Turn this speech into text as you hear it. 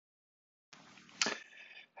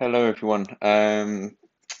Hello, everyone.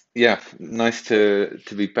 Yeah, nice to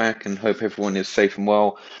be back, and hope everyone is safe and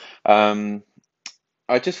well. Um,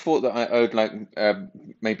 I just thought that I owed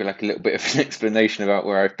maybe like a little bit of an explanation about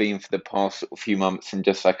where I've been for the past sort of few months, and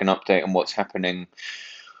just like an update on what's happening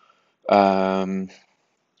um,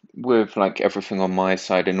 with like everything on my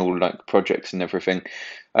side and all like projects and everything.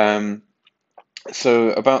 Um, So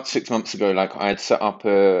about 6 months ago, like I had set up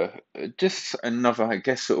just another, I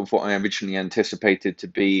guess, sort of what I originally anticipated to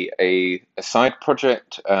be a side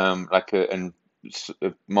project, a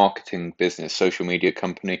marketing business, social media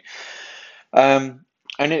company. Um,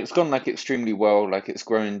 and it's gone like extremely well. Like it's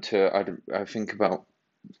grown to I think about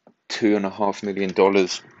 $2.5 million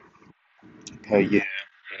per year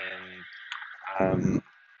in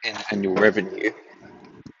annual revenue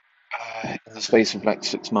in the space of like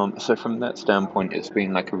 6 months. So from that standpoint, it's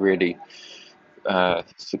been like a really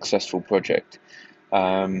successful project.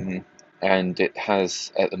 Um, and it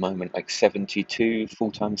has at the moment like 72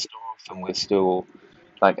 full-time staff, and we're still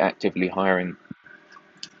like actively hiring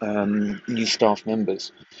new staff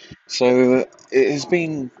members. So it has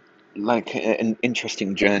been like an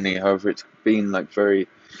interesting journey. However, it's been like very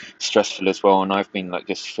stressful as well, and I've been like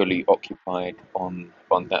just fully occupied on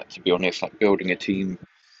that, to be honest. Like building a team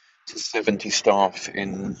to 70 staff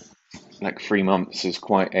in like 3 months is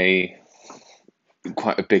quite a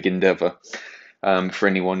big endeavor for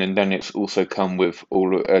anyone. And then it's also come with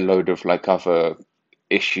a load of like other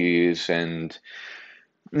issues, and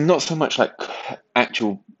not so much like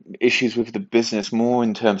actual issues with the business, more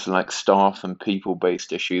in terms of like staff and people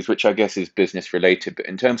based issues, which I guess is business related. But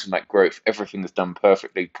in terms of like growth, everything is done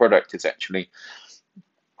perfectly. Product is actually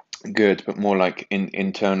good, but more like in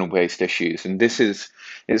internal based issues. And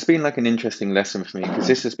it's been like an interesting lesson for me, because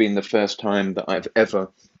this has been the first time that I've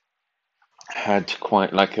ever had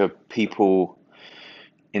quite like a people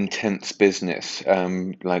intense business.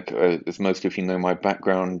 As most of you know, my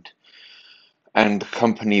background and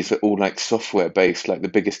companies are all like software based. Like the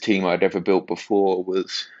biggest team I'd ever built before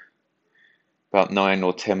was about 9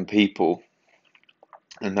 or 10 people,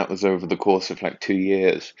 and that was over the course of like 2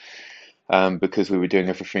 years. Because we were doing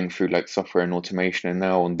everything through like software and automation. And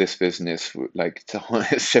now on this business, like to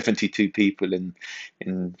hire 72 people in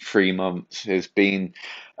 3 months has been,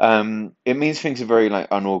 it means things are very like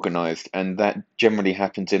unorganized, and that generally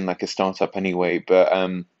happens in like a startup anyway. But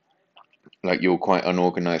like you're quite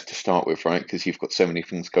unorganized to start with, right? Because you've got so many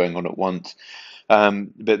things going on at once.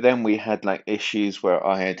 But then we had like issues where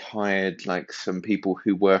I had hired like some people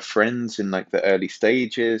who were friends in like the early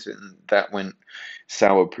stages, and that went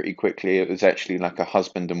sour pretty quickly. It was actually like a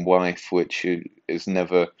husband and wife, which is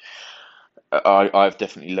never. I've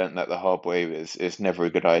definitely learned that the hard way. Is never a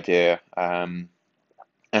good idea. And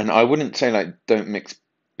I wouldn't say like don't mix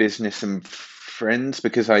business and friends,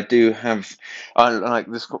 because I do have, I like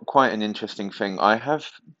this quite an interesting thing. I have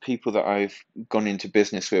people that I've gone into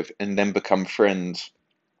business with and then become friends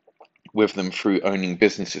with them through owning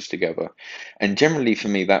businesses together. And generally for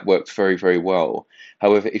me that works very, very well.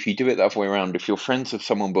 However, if you do it the other way around, if you're friends with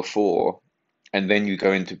someone before and then you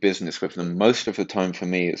go into business with them, most of the time for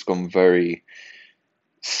me it's gone very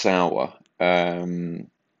sour.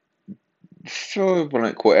 For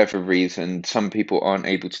like whatever reason, some people aren't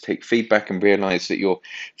able to take feedback and realize that your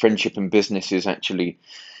friendship and business is actually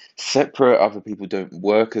separate. Other people don't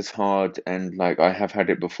work as hard, and like I have had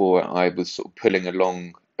it before. I was sort of pulling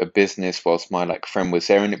along a business whilst my like friend was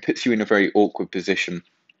there, and it puts you in a very awkward position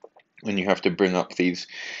when you have to bring up these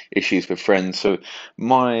issues with friends. So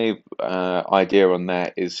my idea on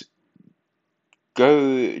that is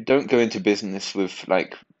don't go into business with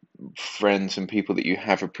like friends and people that you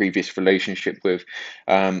have a previous relationship with.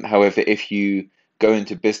 However, if you go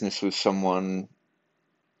into business with someone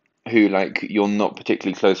who like you're not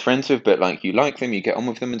particularly close friends with, but like you like them, you get on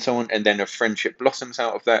with them and so on, and then a friendship blossoms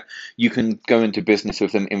out of that, you can go into business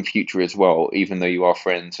with them in future as well, even though you are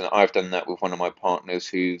friends. And I've done that with one of my partners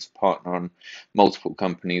who's partner on multiple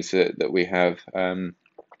companies that we have.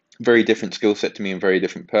 Very different skill set to me and very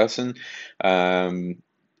different person. Um,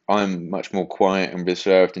 I'm much more quiet and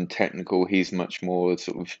reserved and technical. He's much more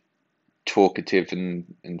sort of talkative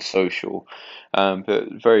and social,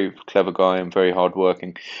 but very clever guy and very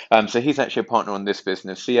hardworking. So he's actually a partner on this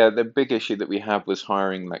business. So yeah, the big issue that we had was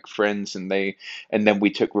hiring like friends, and then we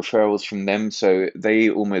took referrals from them. So they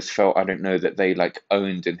almost felt, I don't know, that they like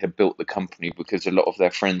owned and had built the company because a lot of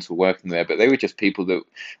their friends were working there, but they were just people that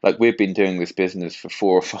like we've been doing this business for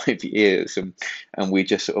 4 or 5 years, and we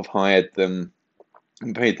just sort of hired them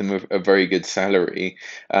and paid them a very good salary.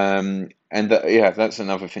 And that, yeah, that's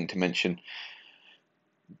another thing to mention.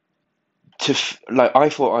 Like, I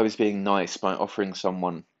thought I was being nice by offering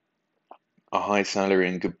someone a high salary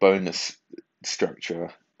and good bonus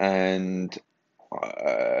structure, and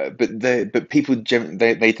but people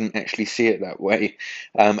they didn't actually see it that way.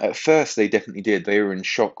 At first, they definitely did. They were in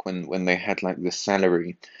shock when they had like the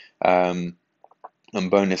salary um,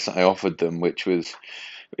 and bonus that I offered them, which was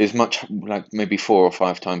is much like maybe 4 or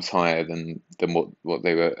 5 times higher than what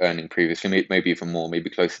they were earning previously, maybe even more, maybe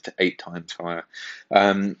closer to 8 times higher.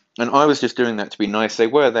 And I was just doing that to be nice. They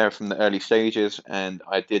were there from the early stages, and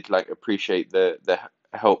I did like appreciate the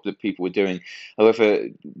help that people were doing. However,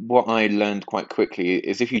 what I learned quite quickly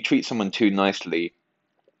is if you treat someone too nicely,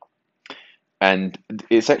 and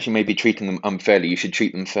it's actually maybe treating them unfairly. You should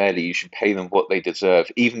treat them fairly. You should pay them what they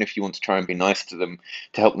deserve, even if you want to try and be nice to them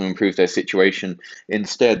to help them improve their situation.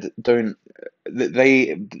 Instead, don't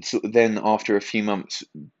they then after a few months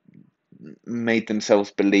made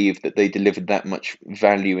themselves believe that they delivered that much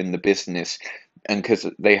value in the business, and because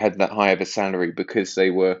they had that high of a salary, because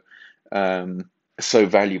they were um, so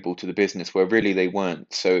valuable to the business, where really they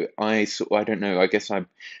weren't. So I don't know. I guess I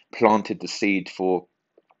planted the seed for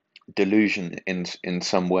delusion in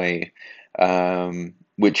some way,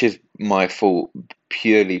 which is my fault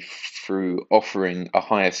purely through offering a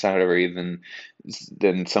higher salary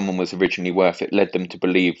than someone was originally worth. It led them to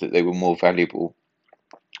believe that they were more valuable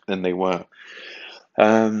than they were.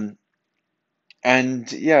 Um, and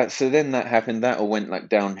yeah, so then that happened. That all went like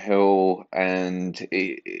downhill, and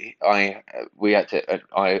I we had to.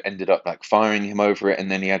 I ended up like firing him over it, and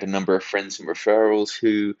then he had a number of friends and referrals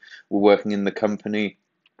who were working in the company,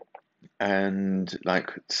 and like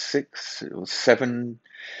seven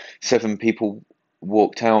people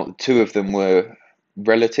walked out. Two of them were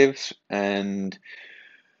relatives, and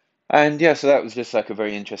yeah, so that was just like a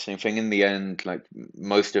very interesting thing. In the end, like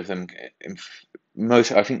most of them,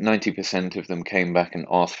 most I think 90% of them came back and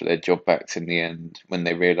asked for their job backs in the end when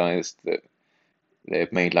they realized that they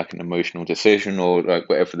had made like an emotional decision, or like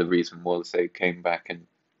whatever the reason was, they came back and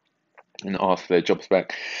asked for their jobs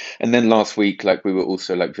back. And then last week, like we were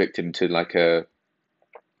also like victim to like a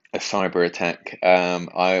cyber attack.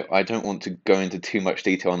 I don't want to go into too much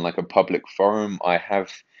detail on like a public forum. I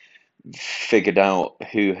have figured out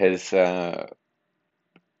who has done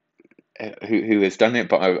it,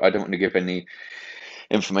 but I don't want to give any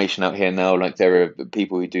information out here now. Like there are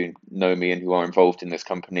people who do know me and who are involved in this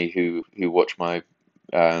company who watch my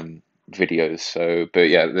videos. So, but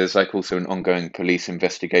yeah, there's like also an ongoing police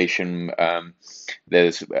investigation.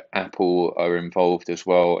 There's Apple are involved as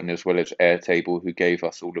well, and as well as Airtable, who gave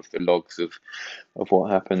us all of the logs of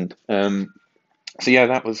what happened. So yeah,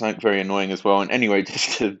 that was like very annoying as well. And anyway,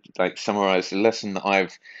 just to like summarize, the lesson that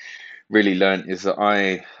I've really learned is that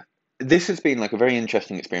I this has been like a very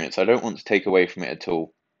interesting experience. I don't want to take away from it at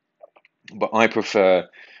all, but I prefer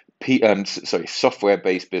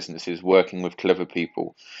software-based businesses working with clever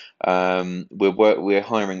people. We're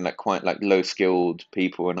hiring like quite like low-skilled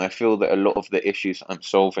people, and I feel that a lot of the issues I'm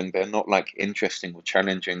solving, they're not like interesting or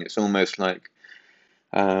challenging. It's almost like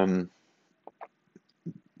um,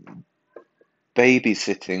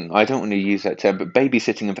 babysitting. I don't want to use that term, but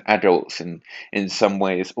babysitting of adults in some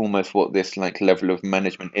way is almost what this like level of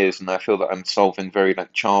management is, and I feel that I'm solving very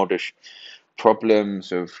like childish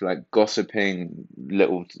problems of like gossiping,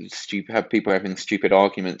 little stupid, have people having stupid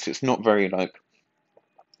arguments. It's not very like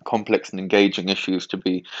complex and engaging issues to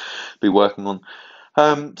be working on.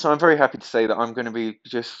 So I'm very happy to say that I'm going to be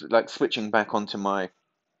just like switching back onto my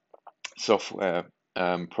software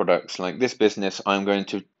products. Like this business,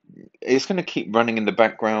 it's going to keep running in the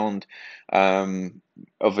background um,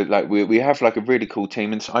 of it. Like we have like a really cool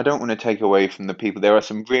team, and so I don't want to take away from the people. There are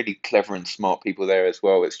some really clever and smart people there as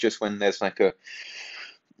well. It's just when there's like a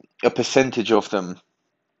percentage of them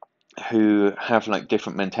who have like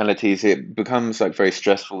different mentalities, it becomes like very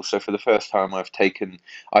stressful. So for the first time, I've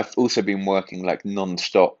also been working like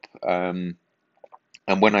non-stop.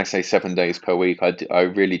 And when I say 7 days per week, I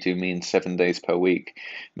really do mean 7 days per week,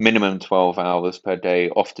 minimum 12 hours per day,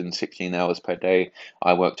 often 16 hours per day.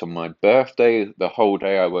 I worked on my birthday, the whole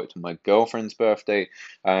day. I worked on my girlfriend's birthday.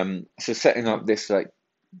 So setting up this like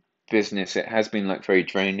business, it has been like very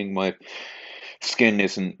draining. My skin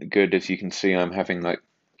isn't good, as you can see. I'm having like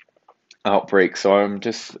outbreak. So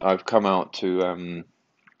I've come out to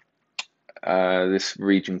this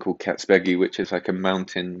region called Katzbegi, which is like a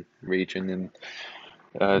mountain region in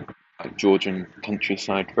like Georgian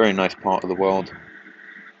countryside. Very nice part of the world.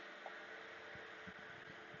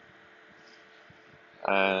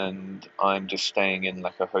 And I'm just staying in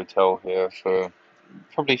like a hotel here for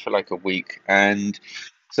probably for like a week. And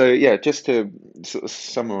so yeah, just to sort of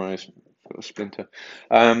summarize for Splinter.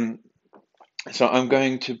 Um, So I'm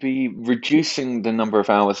going to be reducing the number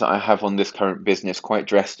of hours that I have on this current business quite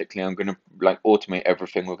drastically. I'm going to like automate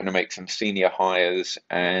everything. We're going to make some senior hires,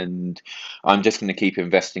 and I'm just going to keep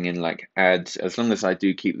investing in like ads. As long as I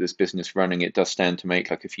do keep this business running, it does stand to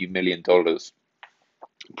make like a few $1 million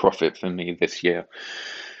profit for me this year.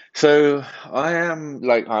 So I am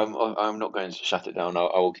like I'm not going to shut it down. I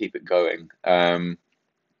will keep it going.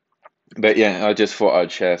 But yeah, I just thought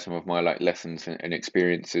I'd share some of my like lessons and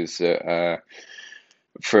experiences that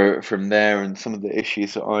for from there and some of the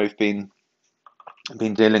issues that I've been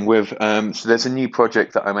dealing with. So there's a new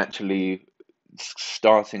project that I'm actually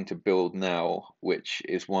starting to build now, which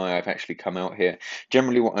is why I've actually come out here.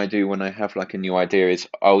 Generally, what I do when I have like a new idea is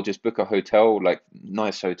I'll just book a hotel, like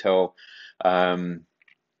nice hotel. Um,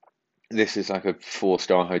 this is like a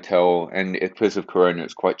four-star hotel, and because of Corona,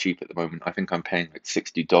 it's quite cheap at the moment. I think I'm paying like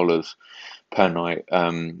 $60 per night,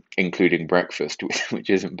 including breakfast, which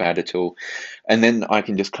isn't bad at all. And then I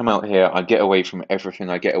can just come out here. I get away from everything.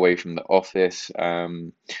 I get away from the office,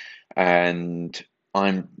 and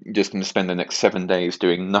I'm just going to spend the next 7 days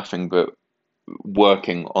doing nothing but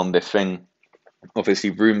working on this thing. Obviously,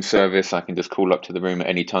 room service, I can just call up to the room at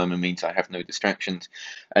any time. It means I have no distractions.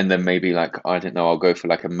 And then maybe like, I don't know, I'll go for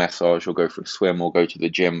like a massage or go for a swim or go to the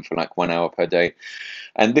gym for like 1 hour per day.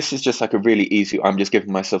 And this is just like a really easy, I'm just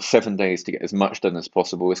giving myself 7 days to get as much done as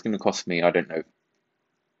possible. It's going to cost me, I don't know,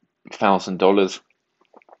 $1,000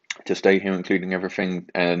 to stay here, including everything,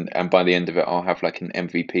 and by the end of it, I'll have like an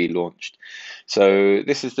MVP launched. So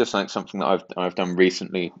this is just like something that I've done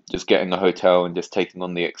recently, just getting a hotel and just taking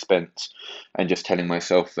on the expense, and just telling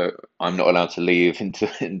myself that I'm not allowed to leave until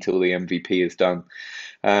the MVP is done.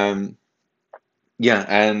 Um, yeah,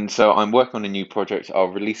 and so I'm working on a new project. I'll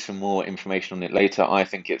release some more information on it later. I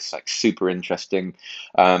think it's like super interesting.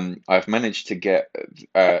 I've managed to get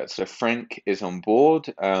so Frank is on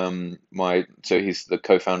board. So he's the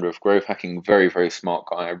co-founder of Growth Hacking, very, very smart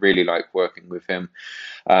guy. I really like working with him.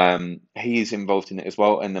 He's involved in it as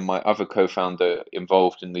well, and then my other co-founder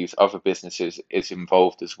involved in these other businesses is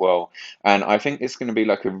involved as well. And I think it's going to be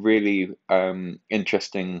like a really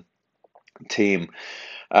interesting team.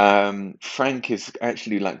 Frank is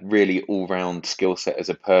actually like really all-round skill set as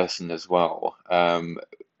a person as well.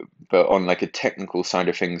 But on like a technical side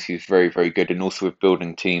of things, he's very, very good, and also with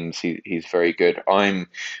building teams, he's very good. I'm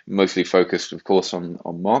mostly focused, of course, on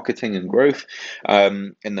marketing and growth.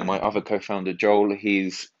 And then my other co-founder, Joel,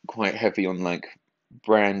 he's quite heavy on like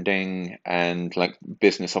branding and like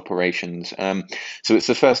business operations. So it's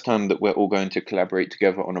the first time that we're all going to collaborate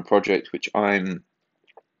together on a project, which I'm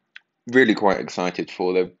really quite excited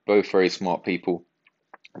for. They're both very smart people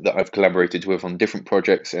that I've collaborated with on different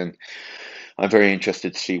projects, and I'm very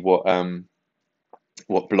interested to see what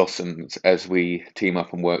blossoms as we team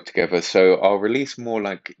up and work together. So I'll release more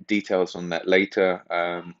like details on that later.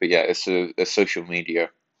 But yeah, it's a social media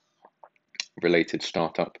related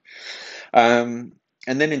startup. Um,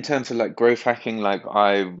 and then in terms of like growth hacking, like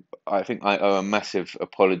I think I owe a massive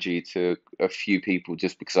apology to a few people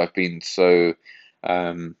just because I've been so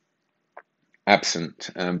um,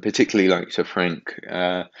 absent, particularly like to Frank.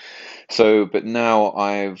 But now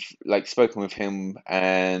I've like spoken with him,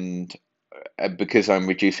 and because I'm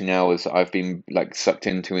reducing hours, I've been like sucked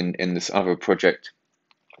into in this other project.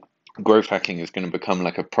 Growth hacking is going to become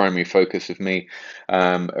like a primary focus of me.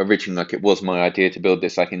 Originally, like it was my idea to build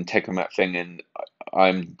this like Integromat thing, and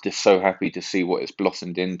I'm just so happy to see what it's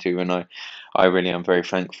blossomed into, and I really am very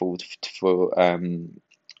thankful for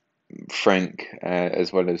Frank,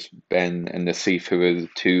 as well as Ben and Nassif, who are the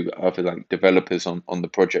two other like developers on the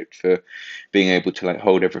project, for being able to like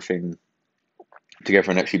hold everything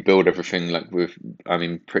together and actually build everything like with, I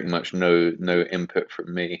mean, pretty much no input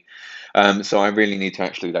from me. So I really need to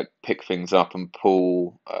actually like pick things up and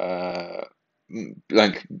pull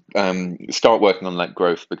like start working on like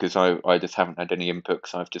growth, because I just haven't had any input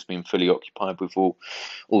because I've just been fully occupied with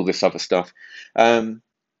all this other stuff. Um,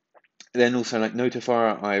 then also like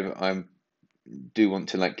Notifier, I'm do want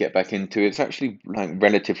to like get back into. It's actually like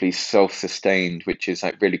relatively self-sustained, which is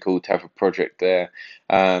like really cool to have a project there.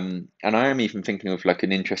 And I am even thinking of like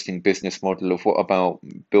an interesting business model of what about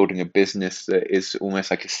building a business that is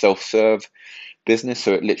almost like a self-serve business,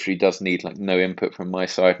 so it literally does need like no input from my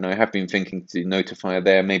side. And I have been thinking to Notifier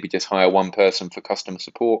there, maybe just hire one person for customer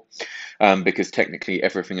support, because technically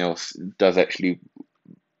everything else does actually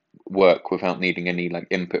work without needing any like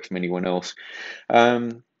input from anyone else.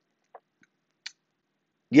 Um,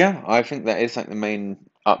 Yeah, I think that is like the main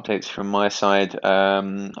updates from my side.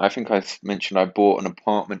 I think mentioned I bought an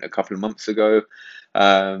apartment a couple of months ago.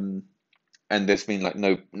 Um, and there's been like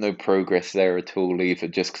no progress there at all either,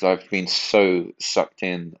 just because I've been so sucked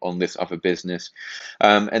in on this other business,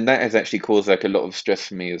 and that has actually caused like a lot of stress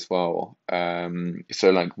for me as well.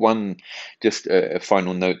 So like one, just a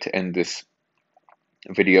final note to end this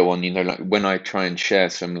video on, like when I try and share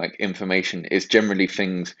some like information, it's generally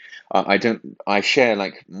things I don't I share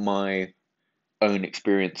like my own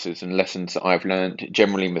experiences and lessons that I've learned,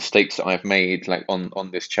 generally mistakes that I've made like on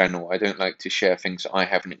this channel. I don't like to share things that I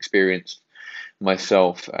haven't experienced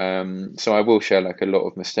myself. So I will share like a lot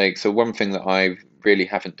of mistakes. So one thing that I really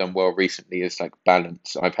haven't done well recently is like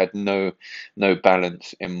balance. I've had no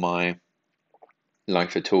balance in my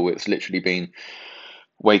life at all. It's literally been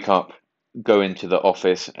wake up, go into the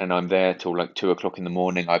office, and I'm there till like 2 o'clock in the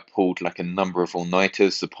morning. I pulled like a number of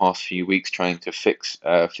all-nighters the past few weeks trying to fix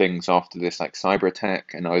things after this like cyber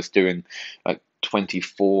attack, and I was doing like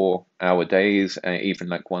 24-hour days, even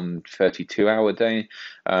like one 32-hour day.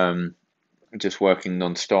 Just working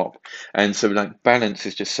non-stop. And so like balance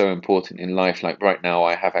is just so important in life. Like right now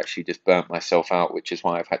I have actually just burnt myself out, which is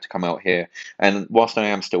why I've had to come out here. And whilst I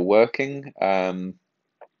am still working,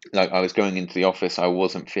 like I was going into the office, I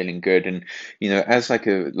wasn't feeling good. And as like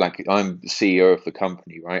I'm CEO of the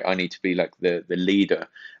company, right? I need to be like the leader.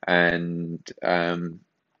 And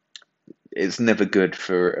it's never good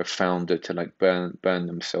for a founder to like burn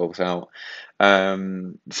themselves out.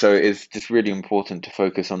 So it's just really important to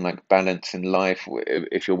focus on like balance in life.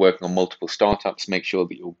 If you're working on multiple startups, make sure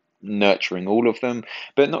that you're nurturing all of them.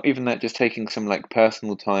 But not even that, just taking some like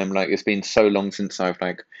personal time. Like it's been so long since I've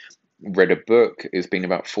like read a book. It's been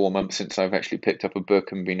about 4 months since I've actually picked up a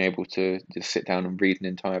book and been able to just sit down and read an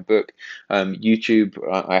entire book. YouTube,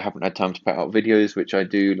 I haven't had time to put out videos, which I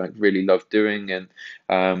do like really love doing, and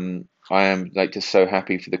I am like just so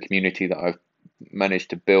happy for the community that I've managed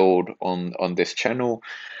to build on this channel.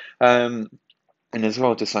 Um, and as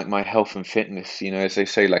well, just like my health and fitness, as they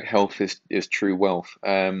say, like health is true wealth.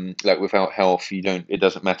 Like without health, it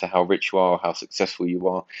doesn't matter how rich you are or how successful you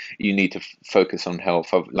are. You need to focus on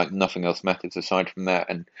health. Like nothing else matters aside from that.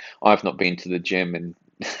 And I've not been to the gym in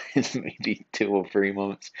maybe 2 or 3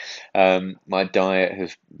 months. My diet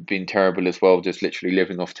has been terrible as well, just literally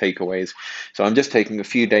living off takeaways. So I'm just taking a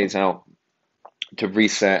few days out to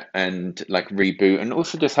reset and like reboot, and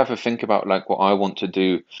also just have a think about like what I want to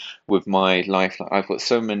do with my life. Like I've got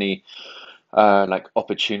so many like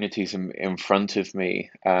opportunities in front of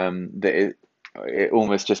me, that it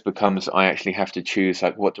almost just becomes I actually have to choose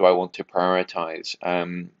like what do I want to prioritize.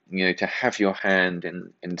 To have your hand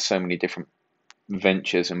in so many different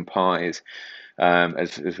ventures and pies,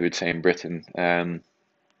 as we would say in Britain.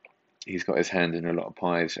 He's got his hand in a lot of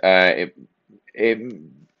pies. It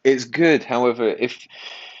it's good. However, if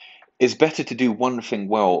it's better to do one thing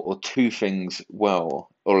well or two things well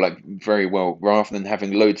or like very well, rather than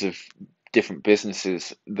having loads of different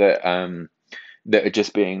businesses that are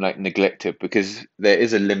just being like neglected, because there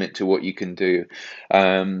is a limit to what you can do.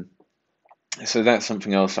 Um, so that's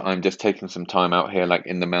something else that I'm just taking some time out here, like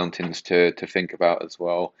in the mountains, to think about as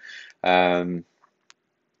well. Um,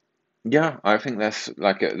 yeah, I think that's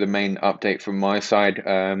like the main update from my side.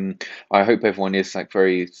 I hope everyone is like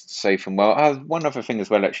very safe and well. One other thing as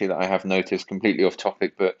well, actually, that I have noticed, completely off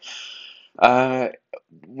topic, but uh,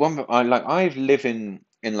 I've lived in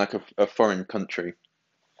like a foreign country,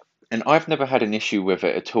 and I've never had an issue with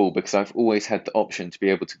it at all because I've always had the option to be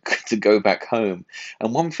able to to go back home.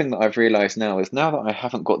 And one thing that I've realized now is now that I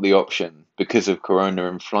haven't got the option because of Corona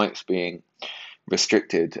and flights being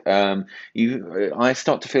restricted, I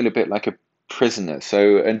start to feel a bit like a prisoner.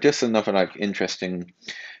 So, and just another like interesting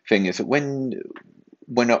thing is that when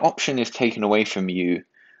an option is taken away from you,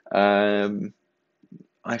 um,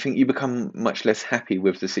 I think you become much less happy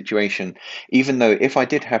with the situation. Even though if I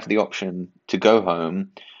did have the option to go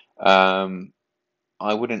home, um,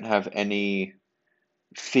 I wouldn't have any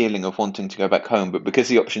feeling of wanting to go back home. But because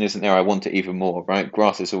the option isn't there, I want it even more, right?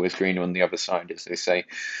 Grass is always greener on the other side, as they say.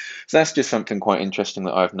 So that's just something quite interesting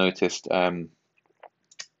that I've noticed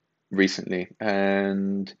recently.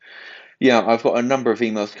 And yeah, I've got a number of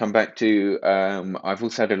emails to come back to. I've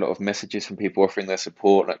also had a lot of messages from people offering their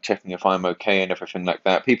support, like checking if I'm okay and everything like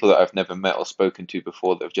that. People that I've never met or spoken to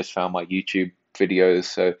before that have just found my YouTube videos.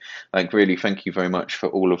 So, like, really, thank you very much for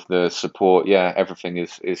all of the support. Yeah, everything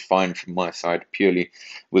is fine from my side. Purely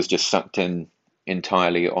was just sucked in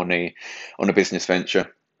entirely on a business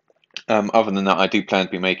venture. Other than that, I do plan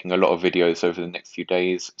to be making a lot of videos over the next few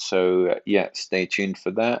days. So, yeah, stay tuned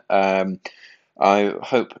for that. I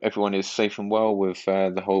hope everyone is safe and well with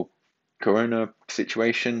the whole Corona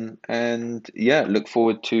situation, and yeah, look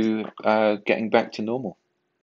forward to getting back to normal.